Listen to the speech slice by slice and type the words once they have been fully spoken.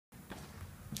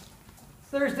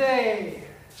Thursday,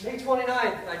 May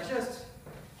 29th. I just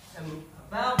am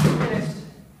about finished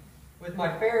with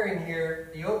my fairing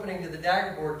here, the opening to the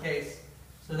Daggerboard case,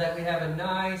 so that we have a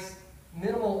nice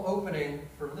minimal opening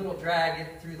for little drag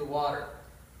it through the water.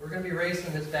 We're going to be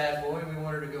racing this bad boy, and we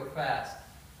want her to go fast.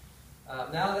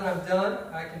 Now that I'm done,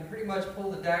 I can pretty much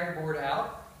pull the Daggerboard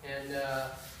out and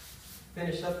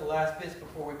finish up the last bits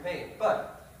before we paint.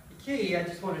 But the key, I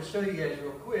just wanted to show you guys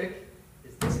real quick,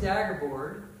 is this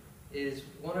Daggerboard is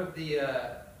one of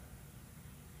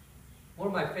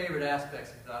my favorite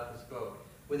aspects about this boat.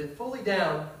 With it fully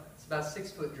down, it's about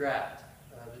 6 foot draft.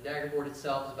 The Daggerboard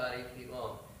itself is about 8 feet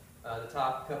long. The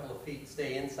top couple of feet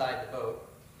stay inside the boat.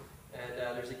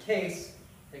 And there's a case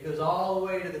that goes all the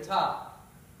way to the top.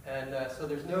 And so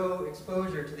there's no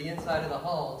exposure to the inside of the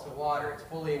hull to water. It's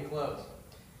fully enclosed.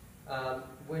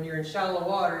 When you're in shallow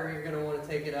water, you're going to want to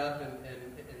take it up and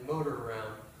motor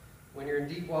around. When you're in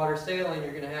deep water sailing,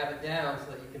 you're going to have it down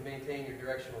so that you can maintain your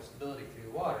directional stability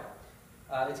through the water.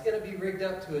 It's going to be rigged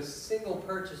up to a single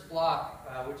purchase block,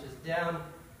 which is down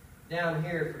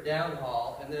here for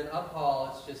downhaul, and then uphaul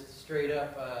it's just straight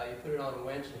up. You put it on a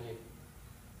winch and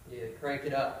you crank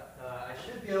it up. I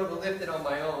should be able to lift it on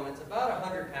my own. It's about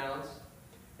 100 pounds.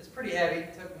 It's pretty heavy.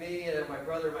 It took me and my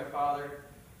brother and my father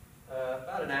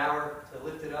about an hour to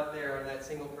lift it up there on that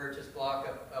single purchase block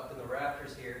up in the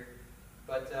rafters here.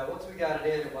 But once we got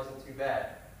it in, it wasn't too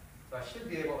bad. So I should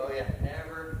be able to, oh yeah,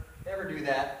 never do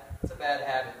that. It's a bad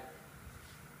habit.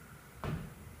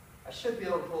 I should be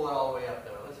able to pull it all the way up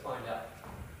though. Let's find out.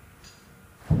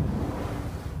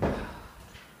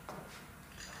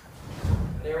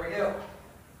 There we go.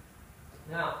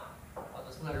 Now, I'll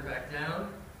just let her back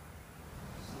down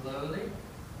slowly.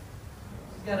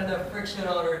 She's got enough friction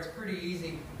on her, it's pretty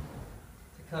easy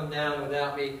to come down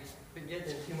without me getting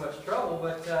in too much trouble,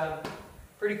 but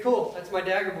pretty cool. That's my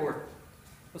Daggerboard.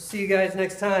 We'll see you guys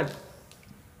next time.